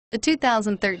The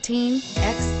 2013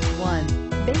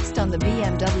 X1. Based on the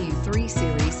BMW 3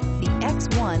 Series, the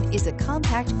X1 is a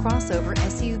compact crossover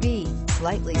SUV.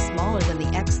 Slightly smaller than the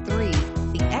X3,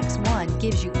 the X1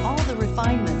 gives you all the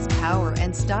refinements, power,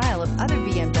 and style of other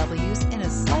BMWs in a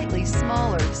slightly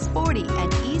smaller, sporty,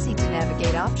 and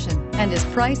easy-to-navigate option, and is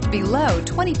priced below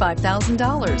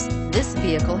 $25,000. This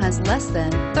vehicle has less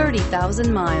than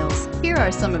 30,000 miles. Here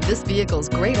are some of this vehicle's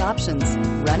great options: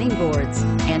 running boards,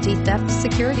 anti-theft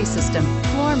security system,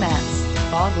 floor mats,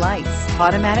 fog lights,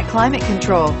 automatic climate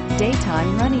control,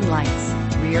 daytime running lights,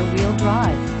 rear wheel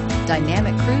drive,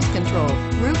 dynamic cruise control,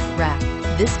 roof rack.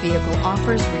 This vehicle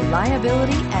offers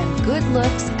reliability and good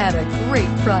looks at a great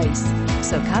price.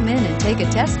 So come in and take a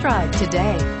test drive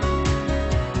today.